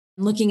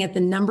looking at the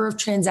number of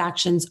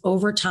transactions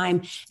over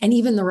time and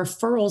even the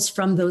referrals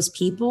from those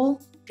people,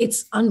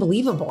 it's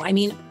unbelievable. I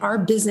mean, our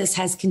business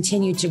has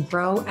continued to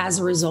grow as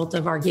a result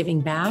of our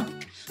giving back,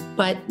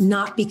 but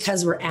not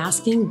because we're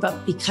asking,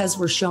 but because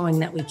we're showing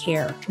that we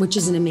care, which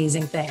is an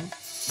amazing thing.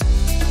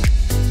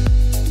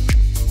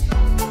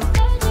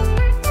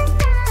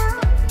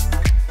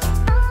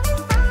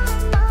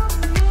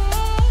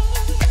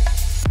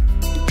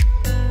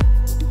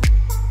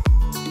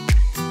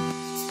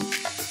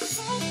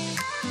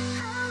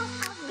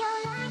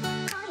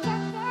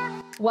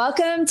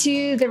 Welcome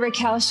to the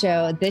Raquel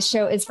Show. This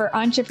show is for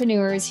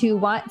entrepreneurs who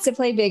want to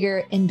play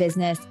bigger in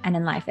business and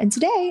in life. And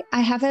today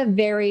I have a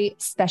very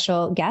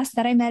special guest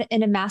that I met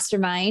in a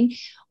mastermind.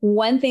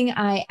 One thing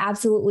I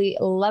absolutely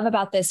love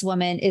about this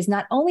woman is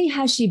not only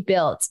has she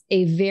built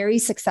a very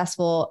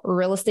successful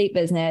real estate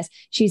business,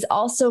 she's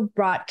also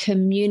brought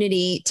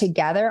community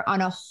together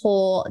on a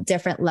whole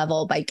different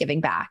level by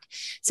giving back.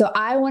 So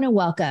I want to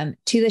welcome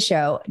to the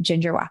show,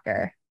 Dhingra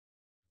Walker.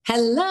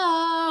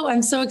 Hello.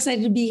 I'm so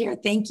excited to be here.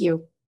 Thank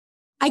you.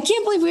 I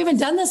can't believe we haven't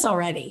done this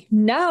already.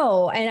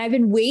 No, and I've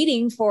been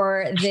waiting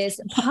for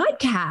this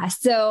podcast.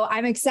 So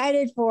I'm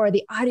excited for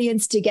the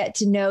audience to get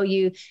to know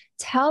you.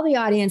 Tell the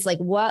audience like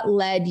what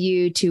led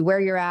you to where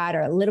you're at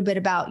or a little bit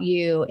about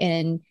you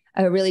in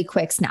a really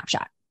quick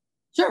snapshot.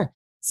 Sure.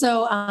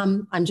 So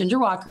I'm Dhingra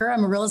Walker.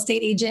 I'm a real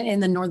estate agent in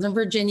the Northern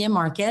Virginia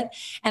market.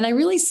 And I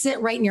really sit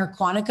right near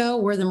Quantico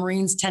where the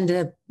Marines tend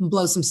to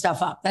blow some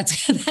stuff up.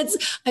 That's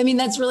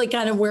really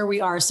kind of where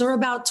we are. So we're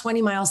about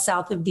 20 miles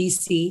south of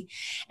DC.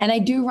 And I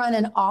do run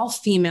an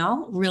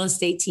all-female real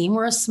estate team.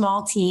 We're a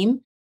small team.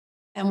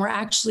 And we're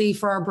actually,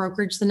 for our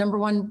brokerage, the number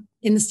one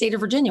in the state of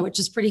Virginia, which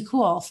is pretty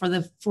cool for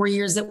the 4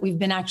 years that we've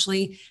been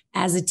actually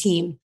as a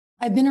team.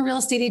 I've been a real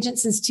estate agent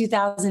since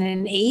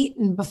 2008.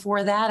 And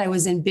before that, I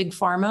was in big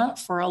pharma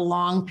for a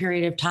long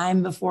period of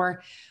time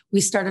before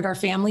we started our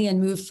family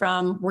and moved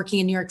from working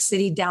in New York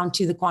City down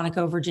to the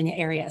Quantico, Virginia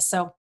area.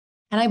 So,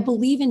 and I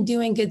believe in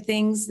doing good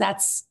things.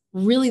 That's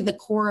really the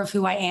core of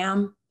who I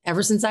am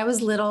ever since I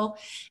was little.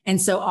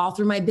 And so all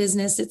through my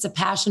business, it's a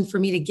passion for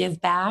me to give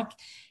back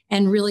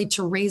and really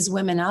to raise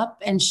women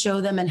up and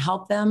show them and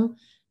help them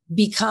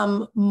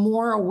become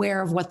more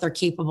aware of what they're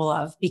capable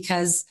of.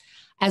 Because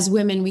as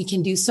women, we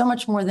can do so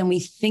much more than we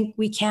think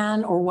we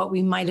can or what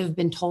we might have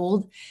been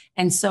told.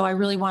 And so I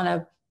really want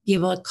to be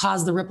able to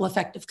cause the ripple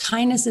effect of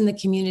kindness in the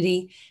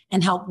community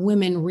and help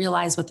women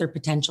realize what their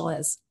potential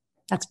is.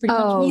 That's pretty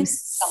much me.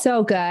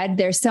 So good.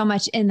 There's so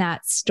much in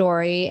that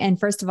story. And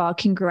first of all,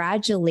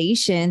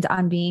 congratulations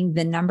on being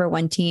the number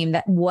one team.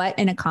 What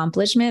an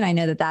accomplishment. I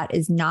know that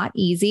is not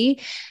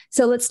easy.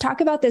 So let's talk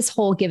about this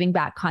whole giving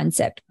back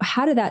concept.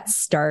 How did that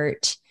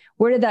start?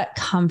 Where did that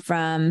come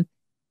from?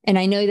 And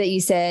I know that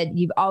you said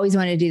you've always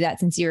wanted to do that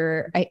since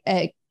you're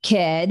a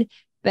kid,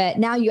 but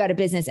now you got a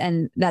business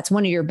and that's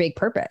one of your big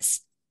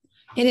purpose.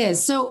 It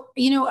is. So,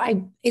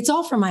 it's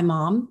all from my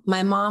mom.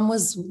 My mom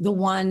was the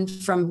one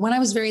from when I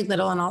was very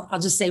little, and I'll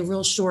just say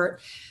real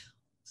short.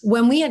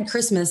 When we had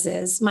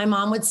Christmases, my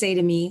mom would say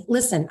to me,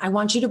 listen, I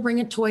want you to bring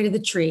a toy to the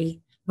tree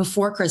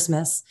before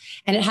Christmas.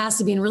 And it has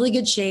to be in really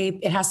good shape.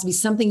 It has to be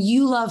something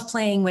you love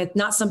playing with,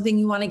 not something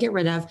you want to get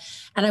rid of.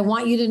 And I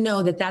want you to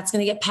know that that's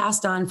going to get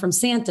passed on from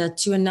Santa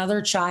to another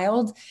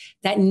child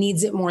that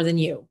needs it more than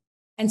you.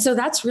 And so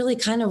that's really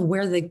kind of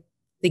where the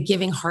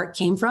giving heart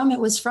came from. It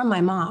was from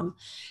my mom.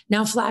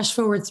 Now, flash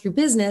forward through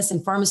business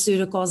and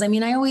pharmaceuticals. I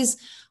mean, I always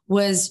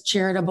was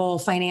charitable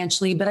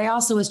financially, but I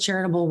also was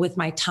charitable with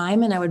my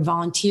time, and I would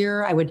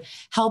volunteer. I would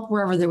help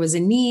wherever there was a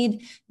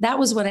need. That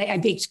was what I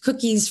baked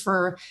cookies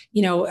for,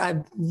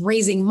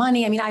 raising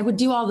money. I mean, I would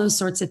do all those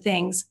sorts of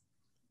things.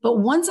 But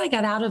once I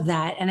got out of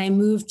that and I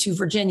moved to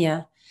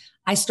Virginia,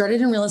 I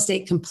started in real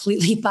estate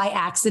completely by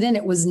accident.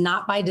 It was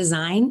not by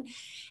design.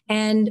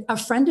 And a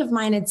friend of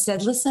mine had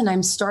said, listen,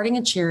 I'm starting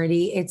a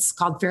charity. It's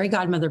called Fairy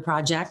Godmother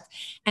Project,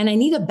 and I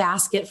need a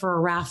basket for a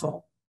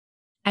raffle.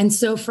 And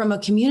so from a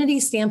community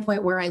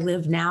standpoint where I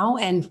live now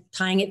and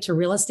tying it to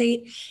real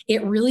estate,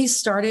 it really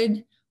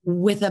started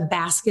with a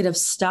basket of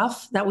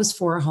stuff that was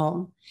for a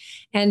home.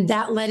 And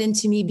that led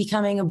into me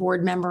becoming a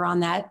board member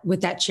on that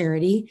with that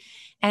charity.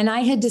 And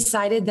I had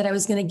decided that I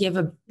was going to give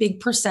a big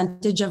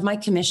percentage of my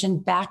commission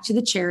back to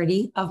the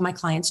charity of my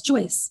client's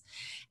choice.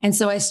 And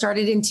so I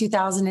started in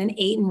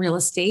 2008 in real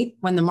estate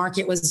when the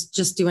market was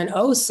just doing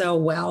oh so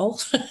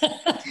well.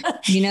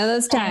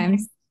 Those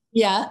times.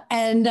 Yeah.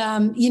 And,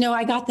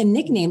 I got the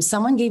nickname.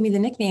 Someone gave me the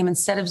nickname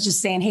instead of just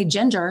saying, hey,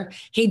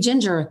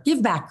 Dhingra,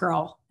 give back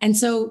girl. And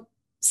so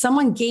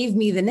someone gave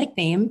me the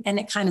nickname and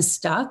it kind of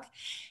stuck.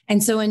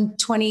 And so in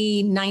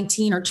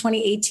 2019 or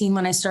 2018,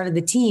 when I started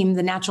the team,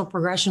 the natural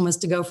progression was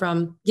to go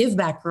from Give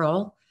Back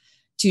Girl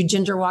to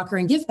Dhingra Walker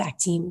and Give Back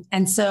Team.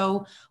 And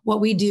so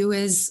what we do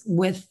is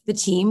with the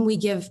team, we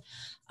give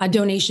a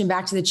donation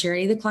back to the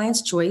charity, the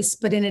client's choice.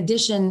 But in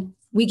addition,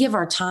 we give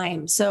our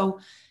time. So,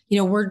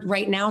 we're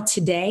right now,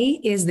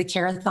 today is the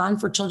Carathon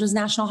for Children's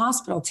National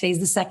Hospital. Today's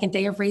the second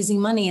day of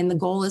raising money. And the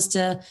goal is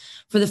to,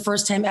 for the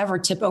first time ever,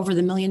 tip over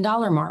the $1 million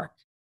mark.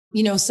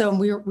 So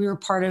we were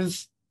part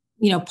of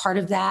part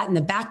of that, and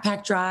the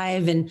backpack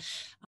drive, and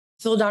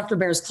Fill Dr.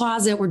 Bear's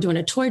Closet. We're doing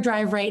a toy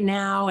drive right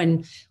now,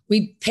 and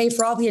we pay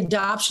for all the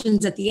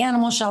adoptions at the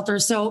animal shelter.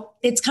 So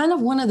it's kind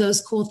of one of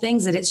those cool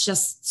things that it's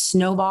just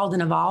snowballed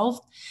and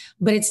evolved,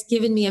 but it's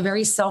given me a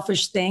very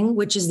selfish thing,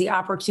 which is the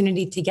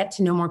opportunity to get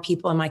to know more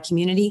people in my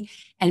community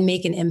and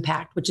make an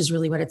impact, which is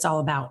really what it's all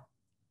about.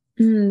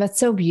 That's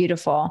so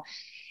beautiful.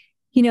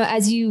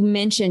 As you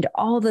mentioned,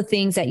 all the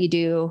things that you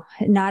do,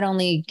 not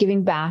only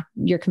giving back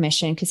your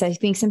commission, because I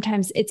think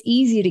sometimes it's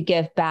easy to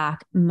give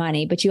back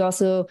money, but you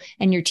also,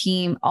 and your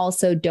team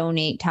also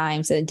donate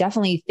time. So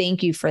definitely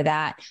thank you for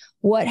that.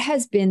 What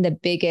has been the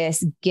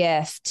biggest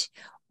gift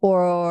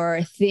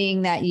or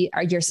thing that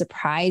you're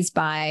surprised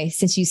by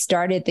since you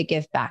started the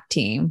Give Back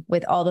team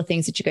with all the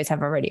things that you guys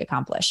have already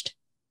accomplished?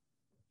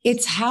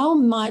 It's how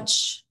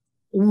much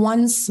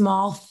one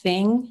small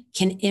thing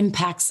can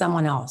impact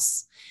someone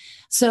else.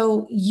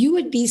 So you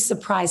would be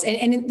surprised.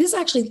 And this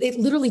actually, it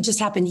literally just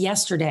happened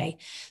yesterday.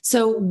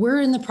 So we're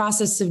in the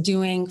process of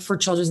doing for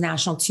Children's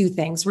National 2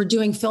 things. We're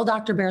doing Fill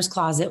Dr. Bear's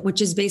Closet,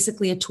 which is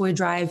basically a toy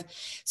drive.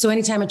 So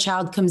anytime a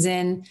child comes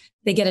in,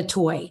 they get a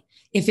toy.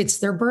 If it's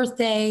their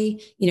birthday,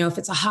 if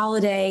it's a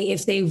holiday,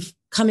 if they've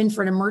come in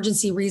for an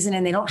emergency reason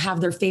and they don't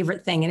have their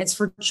favorite thing, and it's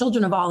for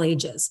children of all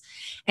ages.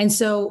 And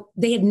so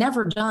they had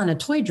never done a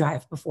toy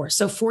drive before.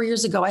 So 4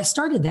 years ago, I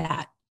started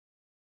that.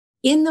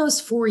 In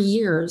those 4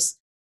 years,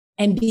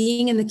 and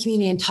being in the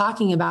community and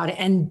talking about it,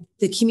 and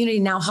the community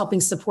now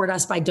helping support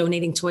us by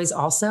donating toys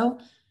also,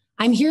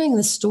 I'm hearing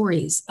the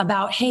stories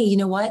about, hey, you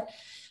know what?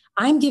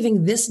 I'm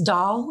giving this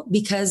doll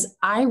because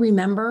I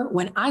remember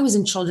when I was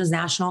in Children's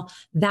National,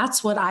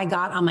 that's what I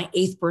got on my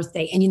 8th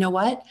birthday. And you know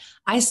what?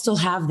 I still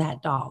have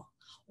that doll.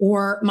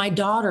 Or my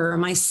daughter or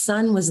my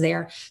son was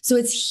there. So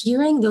it's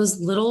hearing those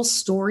little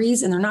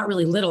stories, and they're not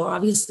really little.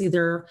 Obviously,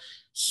 they're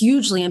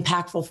hugely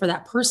impactful for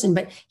that person,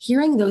 but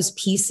hearing those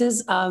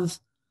pieces of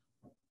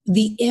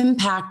the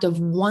impact of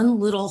one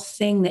little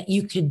thing that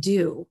you could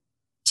do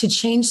to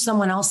change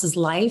someone else's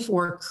life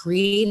or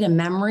create a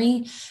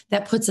memory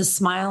that puts a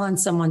smile on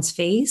someone's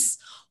face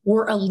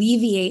or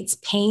alleviates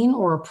pain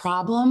or a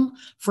problem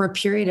for a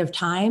period of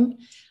time.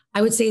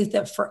 I would say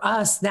that for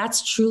us,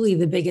 that's truly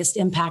the biggest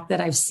impact that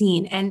I've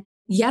seen. And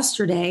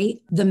yesterday,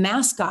 the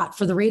mascot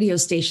for the radio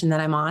station that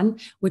I'm on,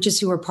 which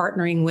is who we're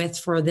partnering with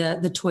for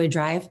the toy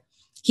drive,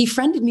 he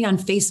friended me on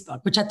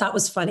Facebook, which I thought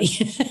was funny.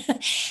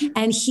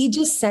 And he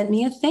just sent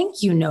me a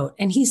thank you note.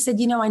 And he said,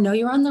 I know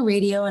you're on the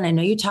radio and I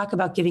know you talk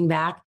about giving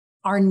back.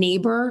 Our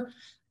neighbor,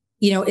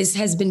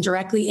 has been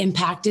directly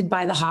impacted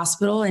by the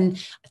hospital.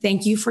 And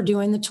thank you for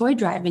doing the toy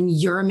drive. And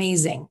you're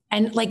amazing.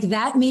 And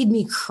that made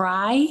me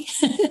cry.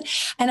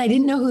 And I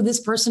didn't know who this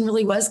person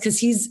really was because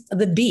he's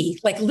the bee.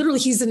 Literally,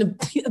 he's in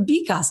a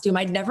bee costume.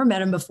 I'd never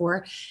met him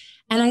before.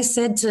 And I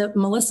said to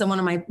Melissa, one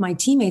of my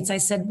teammates, I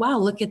said, wow,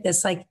 look at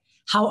this.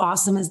 How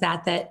awesome is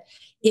that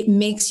it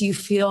makes you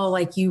feel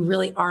like you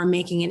really are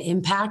making an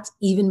impact,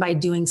 even by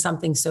doing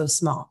something so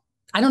small.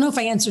 I don't know if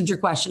I answered your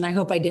question. I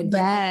hope I did. But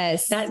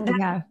yes.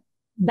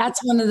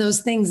 That's one of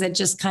those things that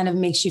just kind of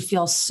makes you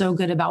feel so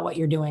good about what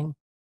you're doing.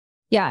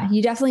 Yeah,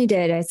 you definitely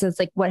did. So it's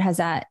what has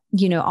that,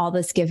 all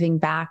this giving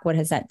back, what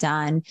has that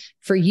done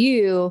for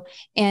you?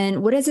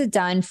 And what has it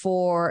done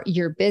for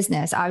your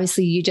business?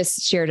 Obviously, you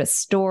just shared a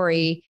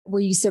story. Were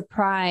you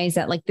surprised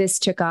that this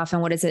took off,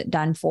 and what has it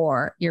done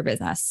for your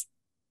business?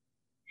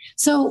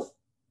 So,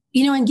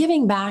 in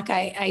giving back,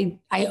 I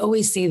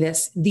always say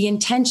this, the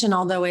intention,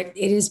 although it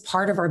is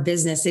part of our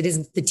business, it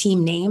is the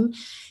team name.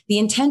 The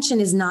intention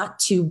is not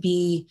to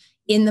be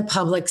in the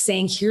public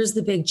saying, here's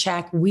the big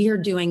check. We are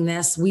doing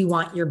this. We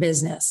want your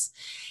business.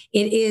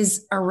 It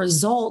is a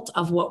result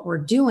of what we're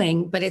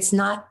doing, but it's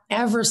not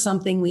ever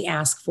something we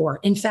ask for.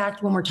 In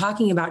fact, when we're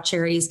talking about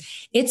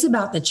charities, it's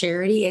about the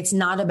charity. It's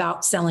not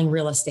about selling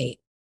real estate.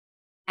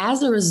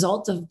 As a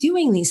result of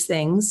doing these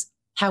things,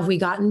 have we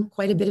gotten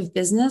quite a bit of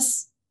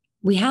business?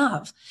 We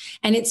have.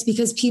 And it's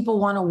because people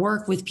want to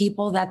work with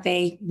people that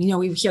they,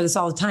 we hear this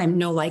all the time,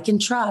 know, like,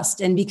 and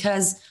trust. And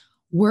because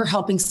we're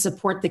helping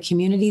support the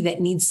community that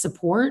needs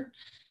support,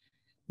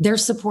 they're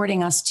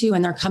supporting us too.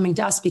 And they're coming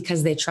to us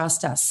because they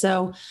trust us.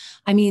 So,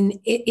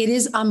 it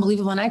is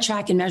unbelievable. And I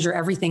track and measure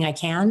everything I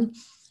can.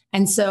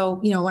 And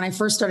so, when I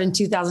first started in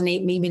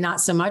 2008, maybe not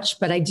so much,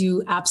 but I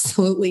do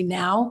absolutely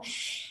now.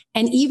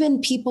 And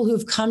even people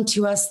who've come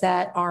to us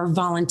that are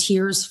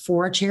volunteers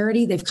for a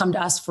charity, they've come to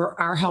us for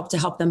our help to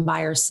help them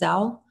buy or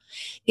sell.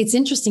 It's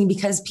interesting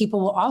because people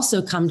will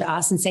also come to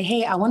us and say,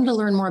 hey, I wanted to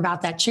learn more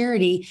about that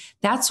charity.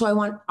 That's who I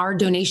want our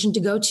donation to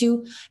go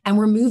to. And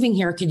we're moving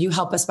here. Could you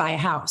help us buy a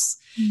house?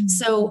 Mm-hmm.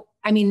 So,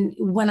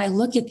 when I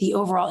look at the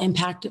overall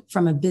impact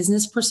from a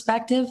business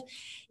perspective,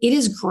 it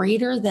is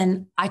greater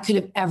than I could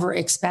have ever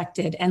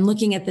expected. And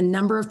looking at the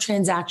number of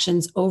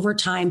transactions over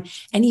time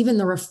and even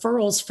the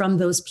referrals from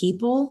those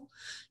people,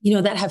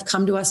 that have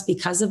come to us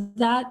because of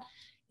that,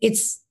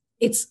 it's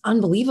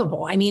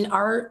unbelievable.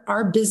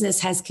 Our business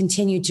has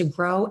continued to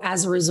grow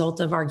as a result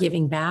of our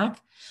giving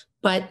back,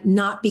 but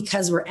not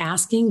because we're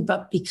asking,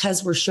 but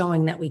because we're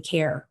showing that we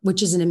care,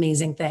 which is an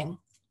amazing thing.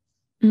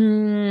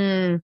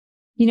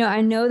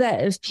 I know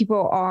that if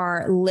people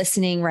are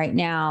listening right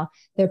now,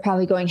 they're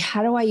probably going,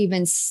 how do I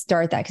even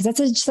start that? Because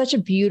that's such a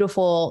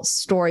beautiful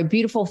story,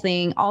 beautiful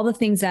thing, all the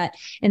things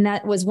and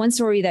that was one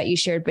story that you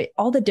shared, but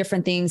all the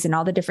different things and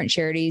all the different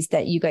charities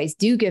that you guys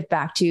do give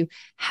back to.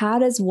 How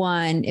does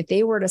one, if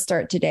they were to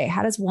start today,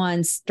 how does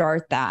one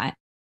start that?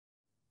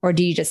 Or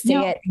do you just say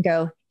it and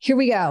go, here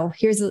we go.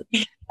 Here's a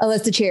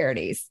list of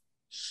charities.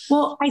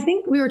 Well, I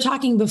think we were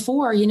talking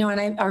before, and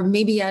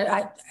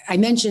I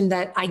mentioned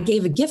that I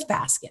gave a gift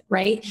basket,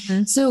 right?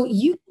 Mm-hmm. So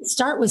you can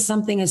start with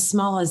something as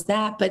small as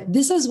that, but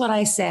this is what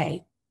I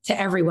say to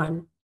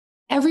everyone.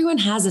 Everyone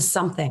has a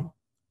something.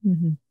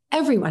 Mm-hmm.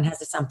 Everyone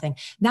has a something.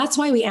 That's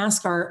why we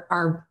ask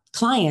our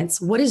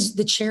clients, what is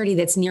the charity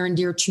that's near and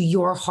dear to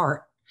your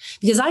heart?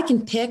 Because I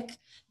can pick,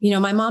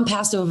 my mom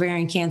passed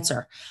ovarian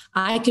cancer.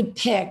 I could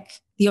pick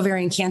the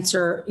ovarian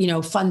cancer,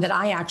 fund that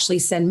I actually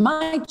send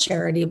my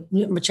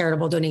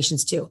charitable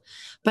donations to.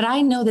 But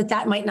I know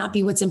that might not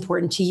be what's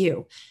important to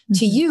you. Mm-hmm.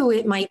 To you,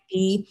 it might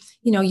be,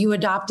 you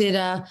adopted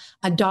a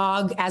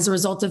dog as a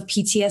result of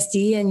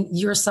PTSD and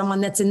you're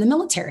someone that's in the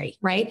military,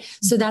 right?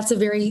 Mm-hmm. So that's a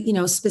very,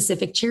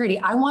 specific charity.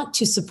 I want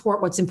to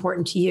support what's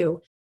important to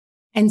you.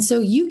 And so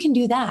you can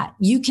do that.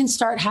 You can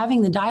start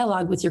having the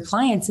dialogue with your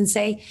clients and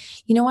say,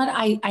 you know what,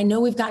 I know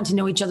we've gotten to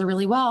know each other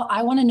really well.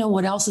 I want to know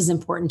what else is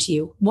important to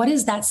you. What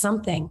is that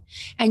something?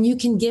 And you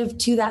can give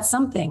to that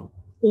something.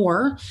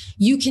 Or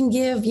you can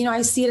give,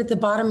 I see it at the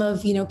bottom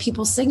of,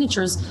 people's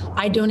signatures.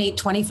 I donate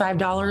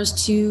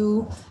 $25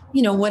 to,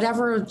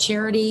 whatever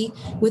charity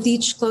with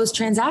each closed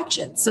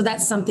transaction. So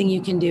that's something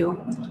you can do.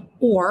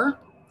 Or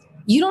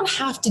you don't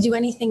have to do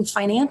anything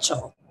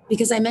financial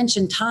because I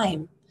mentioned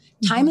time.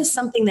 Time is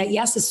something that,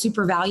 yes, is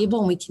super valuable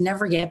and we can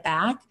never get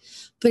back,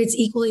 but it's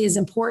equally as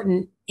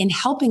important in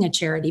helping a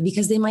charity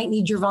because they might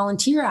need your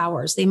volunteer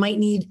hours. They might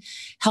need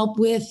help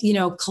with,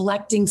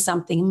 collecting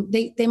something.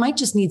 They might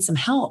just need some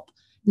help,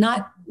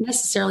 not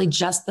necessarily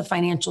just the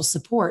financial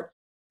support.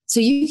 So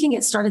you can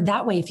get started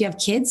that way. If you have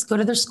kids, go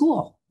to their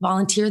school,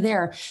 volunteer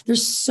there.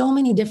 There's so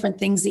many different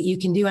things that you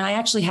can do. And I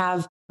actually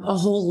have a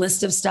whole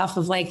list of stuff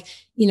of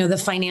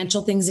the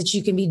financial things that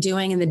you can be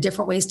doing and the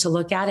different ways to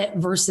look at it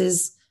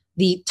versus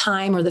the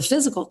time or the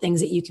physical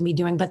things that you can be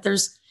doing. But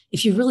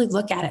if you really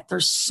look at it,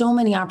 there's so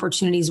many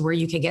opportunities where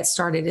you could get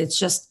started. It's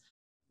just,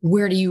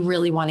 where do you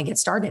really want to get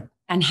started?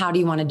 And how do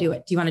you want to do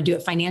it? Do you want to do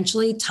it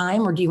financially,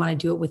 time, or do you want to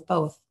do it with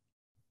both?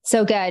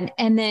 So good.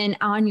 And then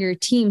on your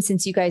team,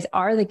 since you guys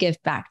are the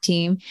give back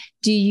team,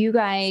 do you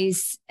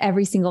guys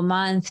every single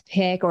month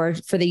pick or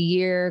for the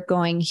year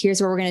going, here's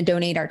where we're going to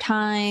donate our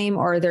time?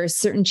 Or there's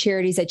certain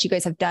charities that you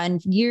guys have done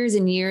years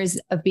and years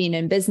of being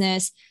in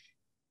business?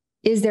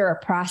 Is there a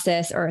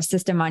process or a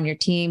system on your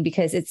team?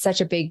 Because it's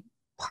such a big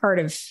part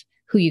of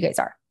who you guys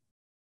are.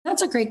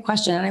 That's a great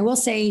question. And I will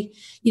say,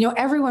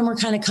 everyone, we're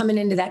kind of coming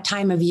into that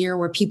time of year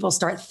where people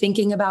start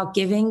thinking about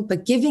giving,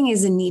 but giving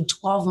is a need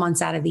 12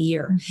 months out of the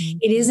year. Mm-hmm.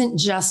 It isn't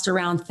just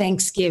around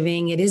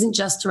Thanksgiving. It isn't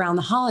just around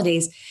the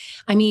holidays.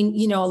 I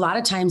mean, a lot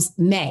of times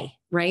May,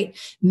 right?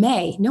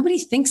 May, nobody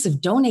thinks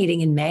of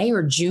donating in May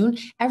or June.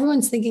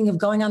 Everyone's thinking of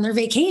going on their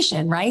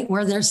vacation, right?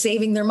 Where they're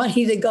saving their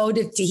money to go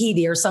to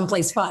Tahiti or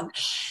someplace fun,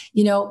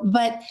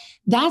 but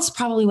that's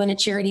probably when a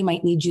charity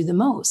might need you the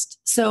most.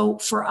 So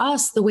for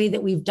us, the way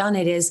that we've done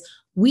it is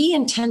we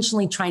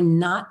intentionally try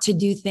not to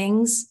do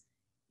things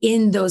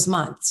in those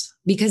months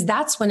because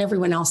that's when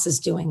everyone else is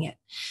doing it.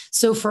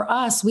 So for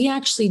us, we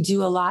actually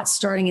do a lot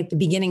starting at the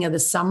beginning of the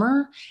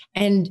summer,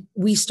 and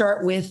we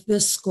start with the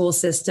school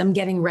system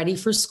getting ready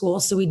for school.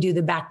 So we do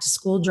the back to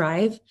school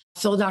drive,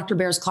 Fill Dr.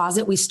 Bear's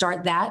Closet. We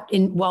start that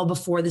well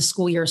before the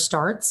school year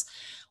starts.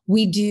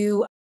 We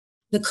do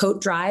the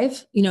coat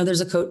drive,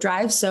 there's a coat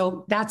drive.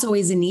 So that's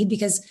always a need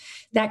because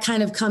that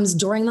kind of comes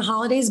during the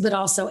holidays, but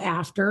also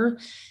after,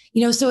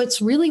 so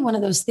it's really one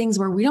of those things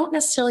where we don't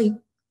necessarily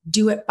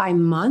do it by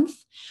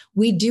month.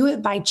 We do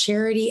it by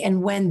charity.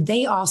 And when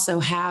they also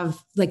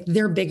have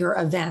their bigger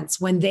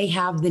events, when they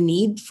have the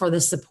need for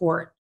the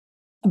support.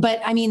 But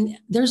I mean,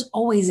 there's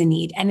always a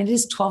need, and it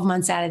is 12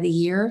 months out of the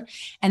year.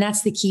 And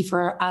that's the key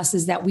for us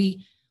is that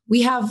we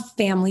have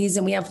families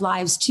and we have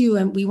lives too.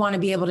 And we want to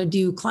be able to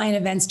do client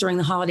events during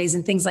the holidays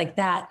and things like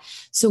that.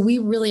 So we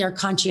really are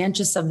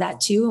conscientious of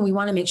that too. And we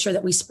want to make sure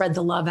that we spread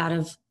the love out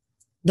of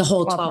the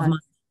whole 12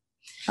 months.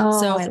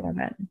 Oh, so I love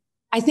it.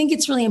 I think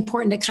it's really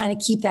important to kind of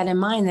keep that in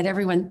mind that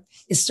everyone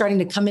is starting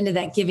to come into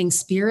that giving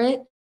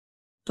spirit,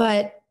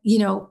 but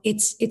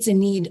it's a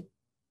need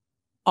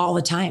all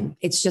the time.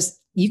 It's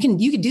just, you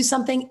could do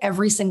something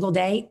every single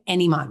day,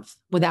 any month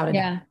without a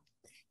doubt.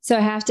 So I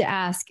have to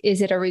ask,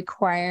 is it a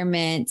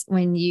requirement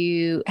when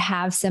you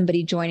have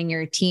somebody joining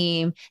your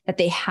team that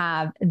they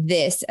have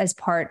this as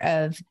part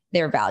of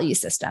their value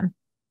system?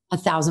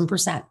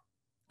 1,000%,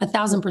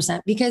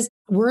 1,000%, because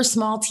we're a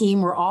small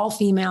team. We're all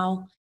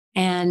female.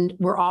 And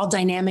we're all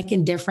dynamic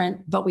and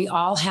different, but we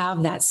all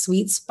have that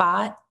sweet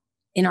spot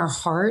in our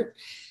heart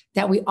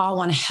that we all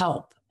want to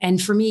help.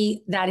 And for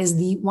me, that is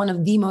one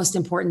of the most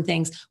important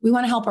things. We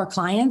want to help our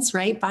clients,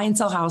 right? Buy and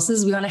sell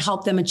houses. We want to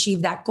help them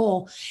achieve that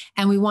goal.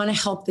 And we want to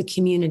help the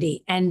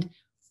community. And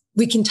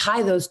we can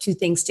tie those two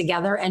things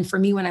together. And for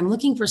me, when I'm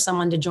looking for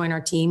someone to join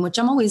our team, which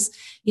I'm always,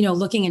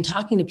 looking and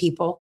talking to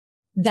people,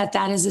 that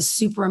is a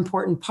super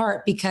important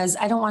part, because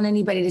I don't want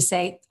anybody to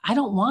say, I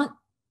don't want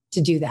to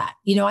do that.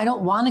 I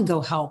don't want to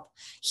go help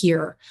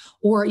here.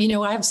 Or,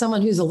 I have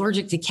someone who's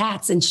allergic to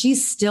cats and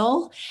she's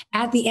still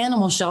at the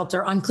animal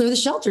shelter on Clear the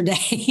Shelter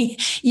Day,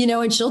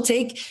 and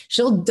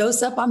she'll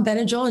dose up on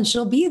Benadryl and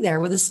she'll be there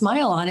with a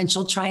smile on and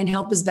she'll try and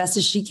help as best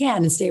as she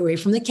can and stay away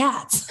from the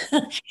cats.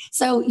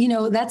 So,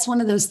 that's one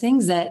of those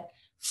things that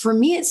for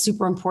me, it's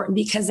super important,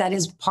 because that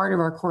is part of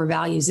our core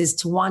values, is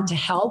to want to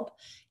help,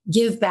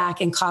 give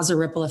back, and cause a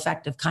ripple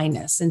effect of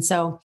kindness. And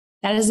so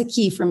that is a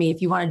key for me. If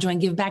you want to join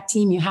Give Back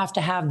Team, you have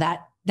to have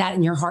that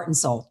in your heart and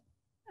soul.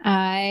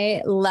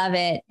 I love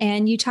it.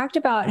 And you talked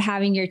about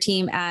having your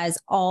team as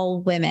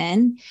all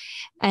women,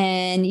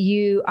 and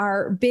you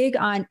are big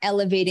on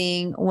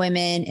elevating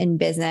women in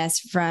business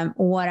from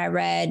what I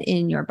read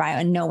in your bio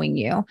and knowing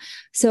you.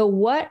 So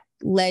what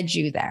led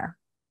you there?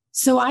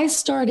 So I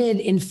started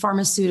in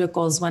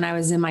pharmaceuticals when I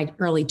was in my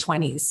early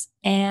 20s,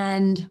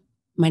 and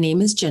my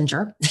name is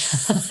Ginger.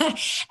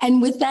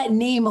 And with that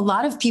name, a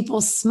lot of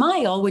people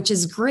smile, which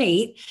is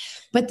great,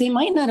 but they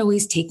might not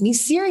always take me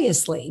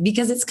seriously,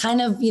 because it's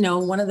kind of,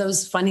 one of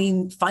those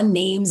fun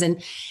names.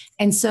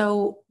 And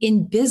so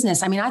in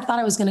business, I thought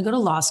I was going to go to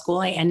law school.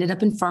 I ended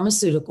up in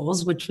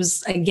pharmaceuticals, which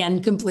was,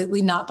 again,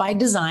 completely not by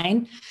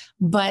design,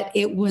 but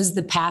it was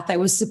the path I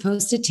was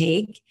supposed to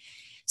take.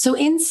 So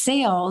in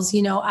sales,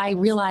 I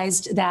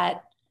realized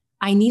that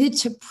I needed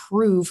to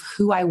prove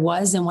who I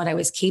was and what I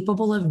was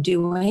capable of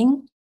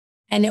doing.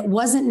 And it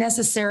wasn't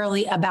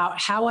necessarily about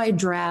how I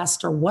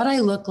dressed or what I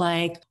looked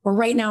like, or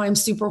right now I'm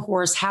super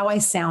hoarse, how I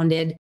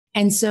sounded.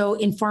 And so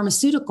in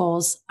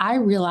pharmaceuticals, I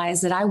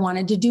realized that I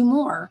wanted to do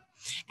more.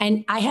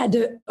 And I had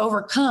to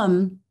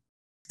overcome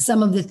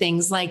some of the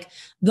things, like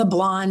the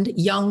blonde,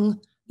 young,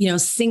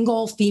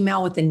 single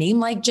female with a name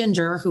like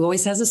Ginger, who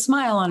always has a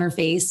smile on her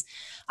face.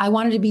 I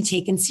wanted to be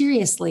taken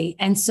seriously.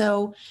 And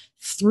so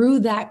through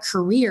that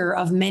career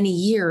of many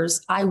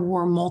years, I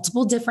wore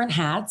multiple different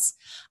hats.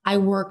 I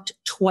worked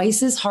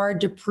twice as hard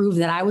to prove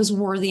that I was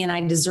worthy and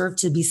I deserved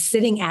to be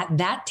sitting at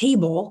that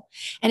table.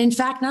 And in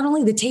fact, not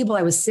only the table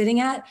I was sitting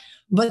at,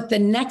 but the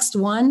next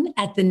one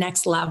at the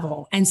next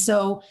level. And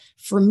so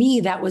for me,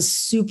 that was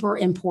super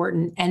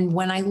important. And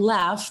when I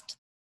left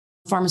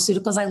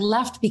pharmaceuticals, I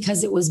left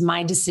because it was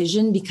my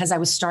decision, because I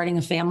was starting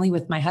a family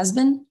with my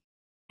husband.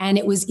 And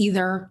it was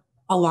either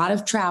a lot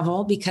of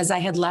travel, because I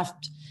had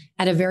left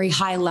at a very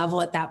high level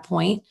at that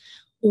point,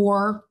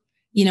 or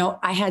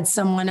I had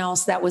someone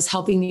else that was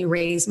helping me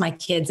raise my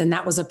kids. And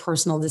that was a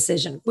personal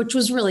decision, which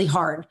was really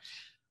hard.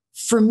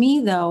 For me,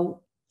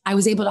 though, I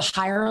was able to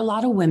hire a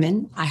lot of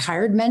women. I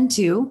hired men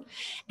too.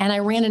 And I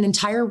ran an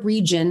entire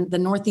region, the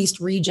Northeast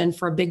region,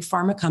 for a big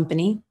pharma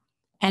company.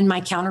 And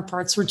my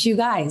counterparts were two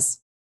guys.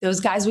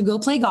 Those guys would go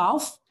play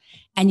golf.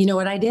 And you know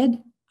what I did?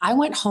 I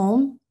went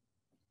home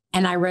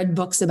and I read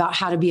books about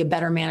how to be a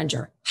better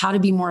manager, how to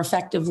be more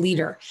effective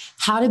leader,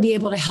 how to be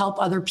able to help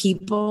other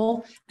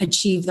people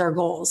achieve their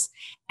goals.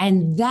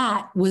 And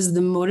that was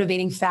the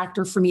motivating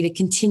factor for me to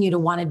continue to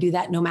want to do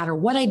that, no matter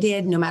what I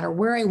did, no matter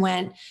where I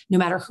went, no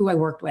matter who I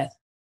worked with.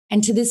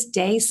 And to this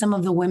day, some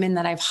of the women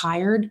that I've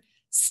hired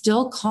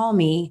still call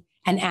me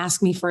and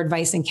ask me for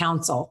advice and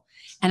counsel.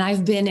 And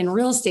I've been in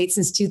real estate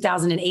since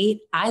 2008.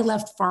 I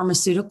left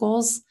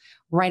pharmaceuticals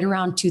right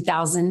around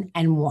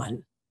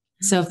 2001.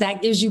 So if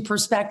that gives you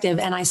perspective,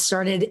 and I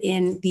started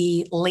in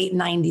the late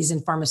 90s in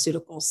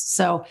pharmaceuticals.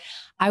 So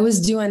I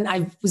was doing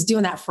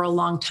that for a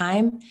long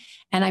time.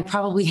 And I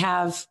probably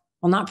have,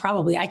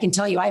 I can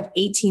tell you, I have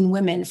 18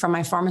 women from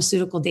my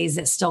pharmaceutical days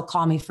that still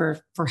call me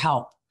for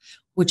help,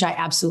 which I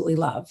absolutely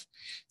love.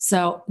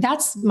 So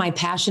that's my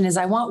passion, is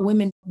I want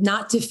women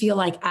not to feel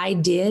like I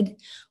did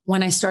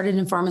when I started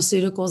in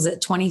pharmaceuticals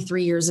at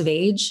 23 years of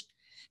age,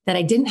 that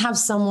I didn't have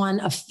someone,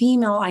 a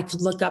female I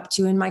could look up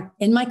to in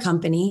my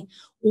company,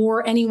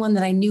 or anyone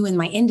that I knew in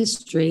my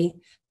industry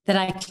that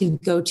I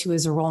could go to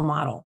as a role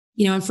model.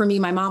 And for me,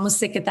 my mom was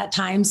sick at that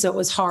time, so it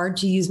was hard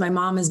to use my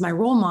mom as my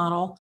role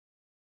model,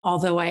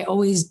 although I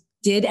always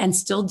did and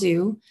still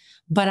do.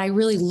 But I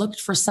really looked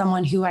for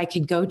someone who I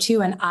could go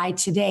to. And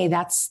today,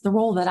 that's the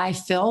role that I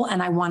fill.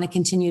 And I want to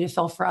continue to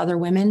fill for other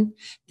women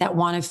that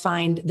want to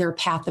find their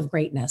path of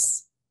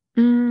greatness.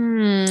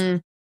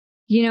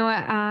 You know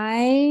what?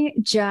 I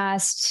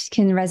just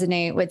can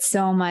resonate with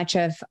so much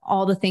of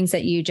all the things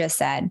that you just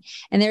said.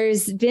 And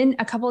there's been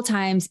a couple of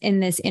times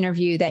in this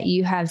interview that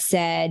you have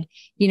said,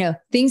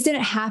 things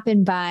didn't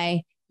happen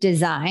by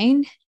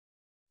design.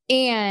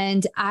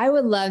 And I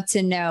would love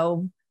to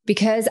know,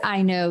 because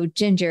I know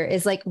Ginger,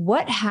 is like,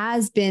 what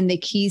has been the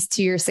keys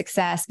to your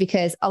success?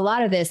 Because a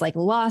lot of this, like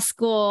law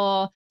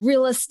school,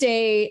 real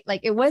estate,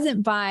 like it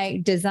wasn't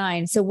by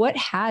design. So what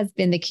has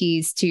been the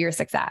keys to your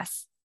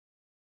success?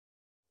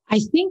 I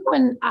think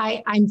when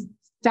I'm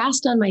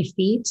fast on my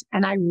feet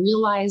and I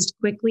realized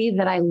quickly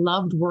that I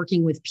loved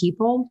working with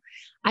people.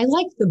 I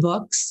liked the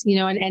books,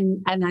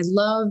 and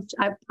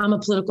I'm a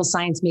political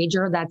science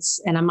major,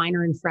 and a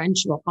minor in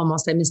French. Well,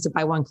 almost, I missed it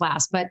by one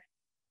class, but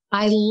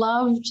I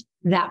loved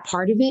that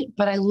part of it,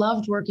 but I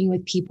loved working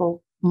with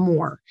people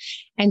more.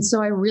 And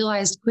so I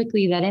realized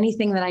quickly that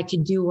anything that I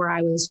could do where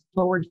I was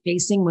forward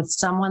facing with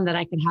someone that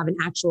I could have an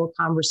actual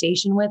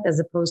conversation with, as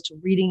opposed to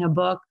reading a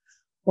book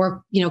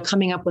or,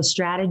 coming up with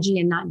strategy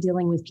and not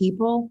dealing with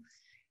people,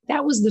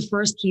 that was the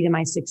first key to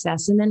my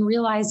success. And then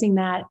realizing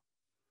that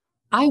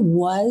I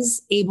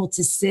was able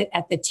to sit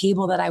at the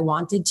table that I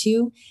wanted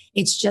to.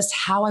 It's just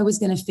how I was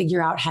going to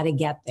figure out how to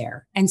get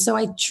there. And so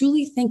I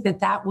truly think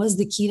that that was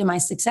the key to my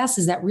success,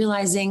 is that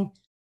realizing,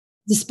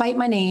 despite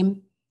my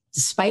name,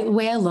 despite the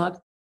way I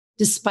look,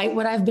 despite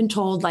what I've been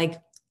told,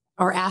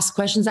 or asked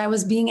questions I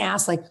was being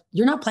asked,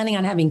 you're not planning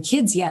on having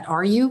kids yet,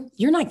 are you?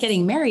 You're not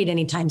getting married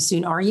anytime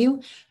soon, are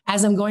you?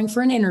 As I'm going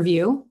for an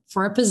interview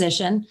for a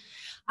position,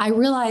 I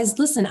realized,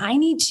 listen, I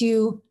need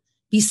to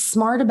be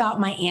smart about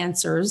my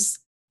answers.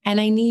 And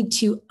I need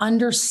to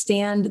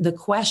understand the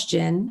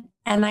question.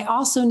 And I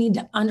also need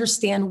to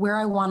understand where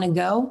I want to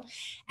go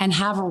and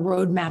have a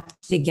roadmap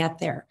to get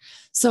there.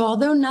 So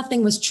although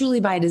nothing was truly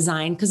by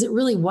design, because it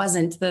really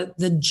wasn't,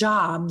 the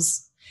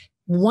jobs,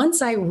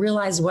 once I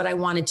realized what I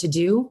wanted to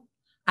do,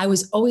 I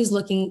was always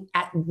looking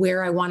at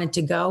where I wanted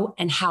to go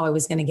and how I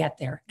was going to get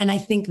there. And I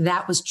think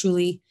that was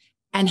truly,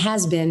 and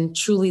has been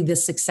truly, the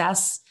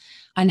success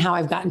and how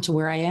I've gotten to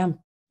where I am.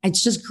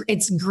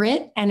 It's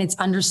grit and it's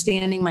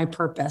understanding my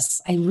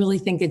purpose. I really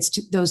think it's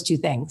those two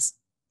things.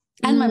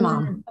 And my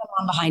mom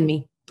behind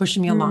me,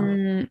 pushing me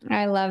along.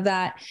 I love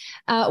that.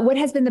 What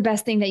has been the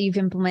best thing that you've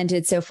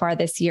implemented so far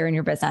this year in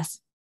your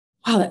business?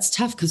 Wow, that's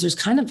tough because there's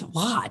kind of a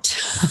lot.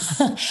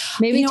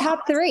 Maybe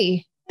top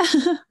three.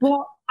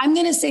 Well, I'm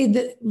going to say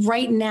that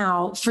right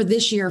now for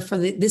this year,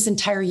 this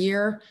entire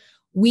year,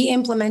 we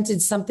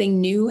implemented something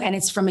new, and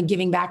it's from a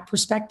giving back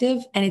perspective,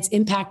 and it's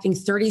impacting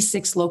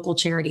 36 local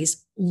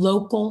charities.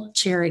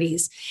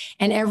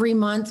 And every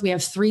month we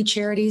have 3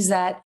 charities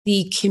that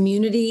the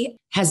community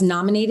has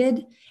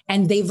nominated,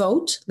 and they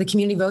vote. The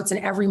community votes,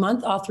 and every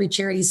month all 3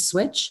 charities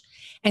switch.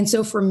 And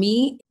so for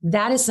me,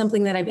 that is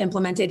something that I've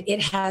implemented.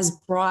 It has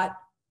brought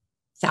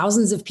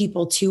thousands of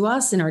people to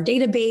us in our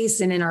database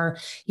and in our,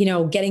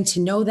 getting to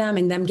know them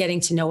and them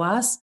getting to know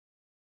us.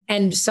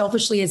 And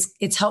selfishly,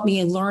 it's helped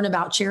me learn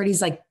about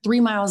charities 3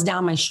 miles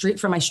down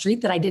from my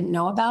street that I didn't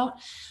know about.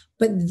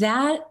 But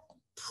that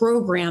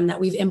program that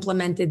we've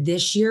implemented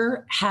this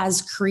year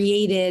has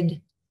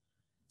created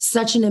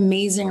such an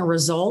amazing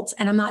result.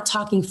 And I'm not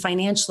talking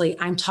financially,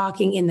 I'm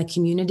talking in the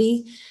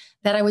community,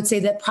 that I would say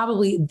that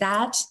probably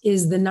that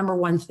is the number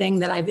one thing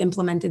that I've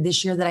implemented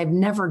this year that I've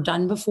never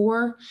done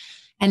before.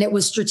 And it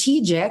was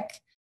strategic,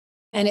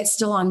 and it's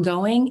still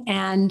ongoing.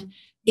 And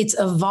it's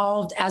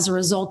evolved as a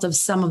result of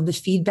some of the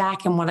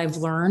feedback and what I've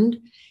learned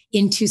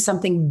into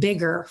something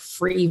bigger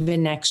for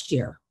even next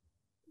year.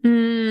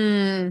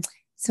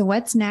 So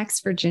what's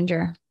next for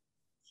Ginger?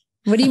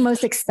 What are you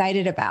most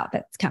excited about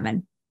that's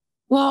coming?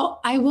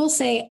 Well, I will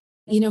say,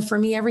 for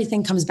me,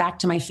 everything comes back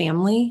to my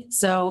family.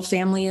 So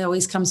family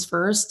always comes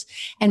first.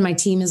 And my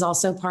team is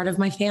also part of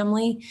my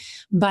family.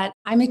 But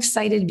I'm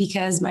excited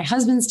because my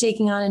husband's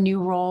taking on a new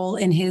role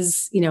in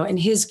his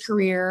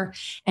career,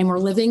 and we're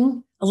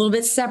living a little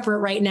bit separate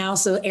right now.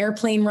 So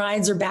airplane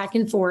rides are back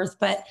and forth.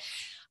 But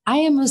I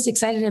am most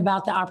excited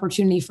about the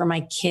opportunity for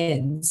my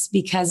kids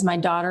because my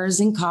daughter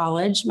is in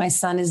college. My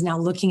son is now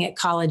looking at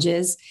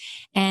colleges.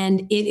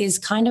 And it is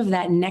kind of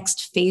that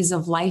next phase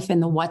of life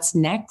and the what's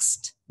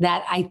next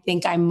that I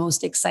think I'm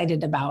most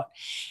excited about.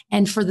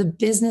 And for the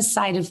business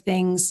side of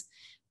things,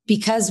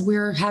 because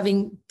we're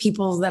having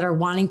people that are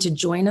wanting to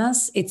join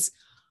us, it's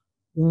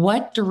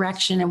what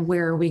direction and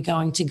where are we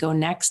going to go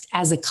next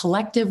as a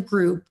collective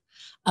group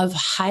of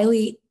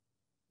highly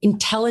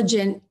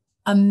intelligent,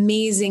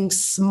 amazing,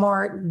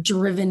 smart,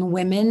 driven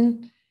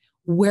women,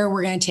 where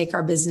we're going to take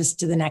our business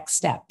to the next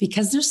step,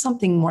 because there's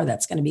something more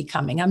that's going to be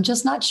coming. I'm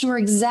just not sure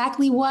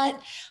exactly what,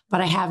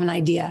 but I have an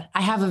idea.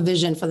 I have a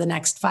vision for the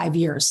next 5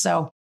 years.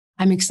 So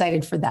I'm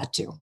excited for that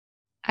too.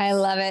 I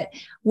love it.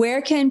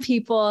 Where can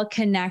people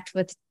connect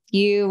with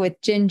you, with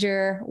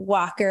Ginger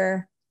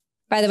Walker?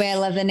 By the way, I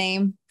love the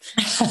name.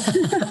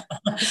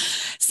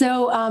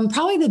 So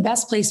probably the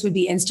best place would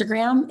be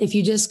Instagram. If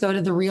you just go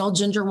to The Real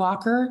Ginger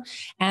Walker,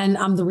 and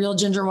I'm The Real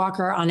Ginger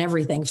Walker on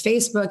everything,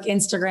 Facebook,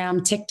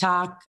 Instagram,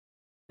 TikTok,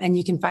 and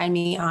you can find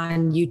me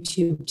on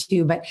YouTube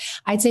too. But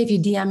I'd say if you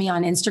DM me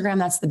on Instagram,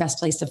 that's the best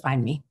place to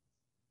find me.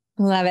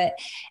 Love it.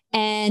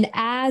 And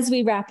as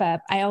we wrap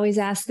up, I always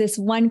ask this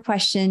one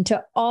question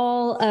to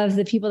all of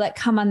the people that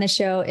come on the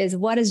show is,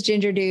 what does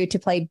Ginger do to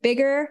play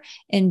bigger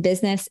in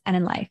business and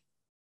in life?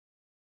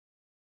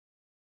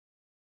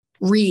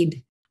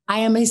 Read. I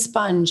am a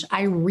sponge.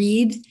 I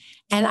read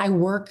and I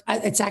work.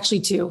 It's actually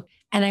 2.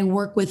 And I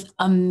work with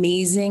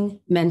amazing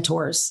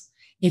mentors.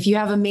 If you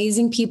have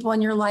amazing people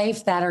in your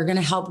life that are going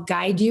to help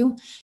guide you,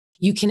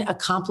 you can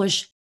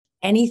accomplish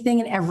anything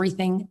and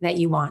everything that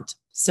you want.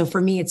 So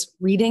for me, it's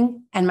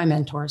reading and my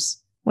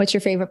mentors. What's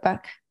your favorite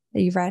book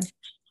that you've read?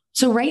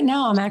 So right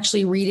now I'm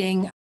actually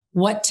reading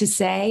What to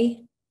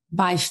Say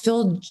by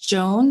Phil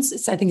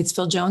Jones. I think it's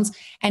Phil Jones,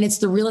 and it's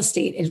the real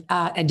estate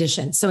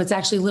edition. So it's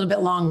actually a little bit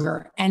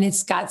longer, and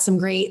it's got some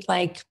great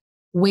like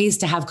ways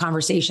to have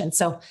conversations.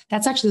 So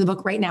that's actually the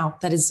book right now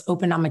that is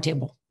open on my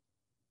table.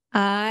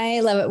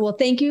 I love it. Well,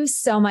 thank you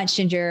so much,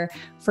 Dhingra,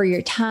 for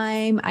your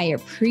time. I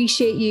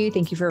appreciate you.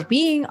 Thank you for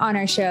being on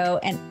our show.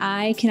 And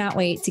I cannot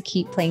wait to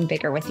keep playing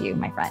bigger with you,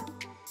 my friend.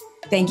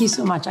 Thank you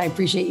so much. I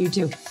appreciate you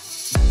too.